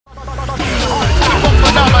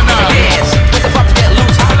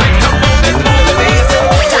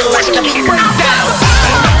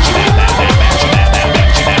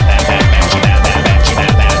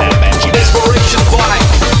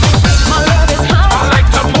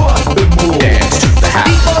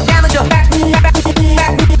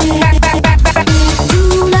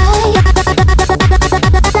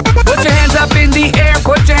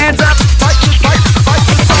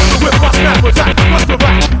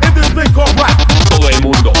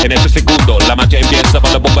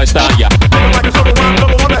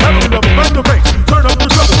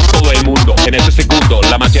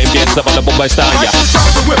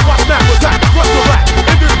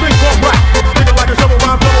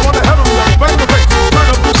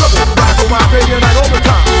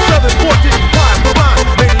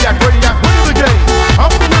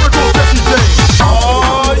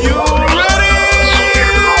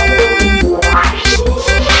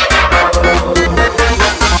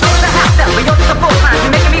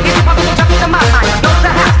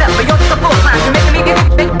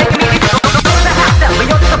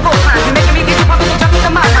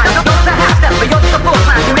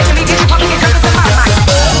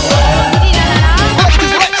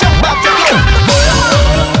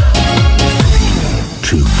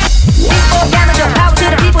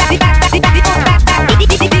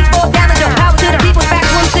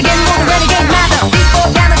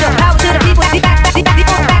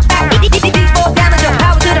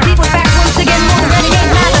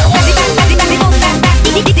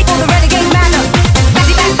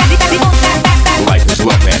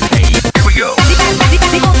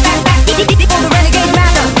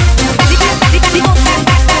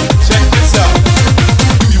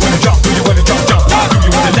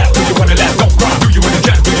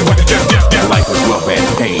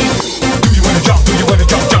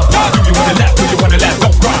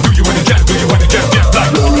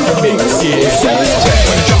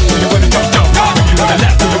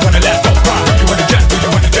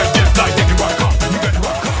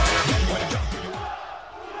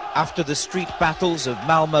After the street battles of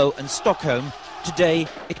Malmo and Stockholm, today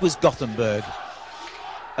it was Gothenburg.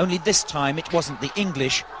 Only this time it wasn't the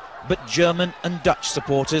English, but German and Dutch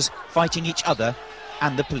supporters fighting each other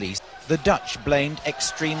and the police. The Dutch blamed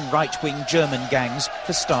extreme right-wing German gangs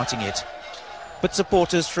for starting it. But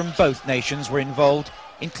supporters from both nations were involved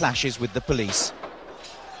in clashes with the police.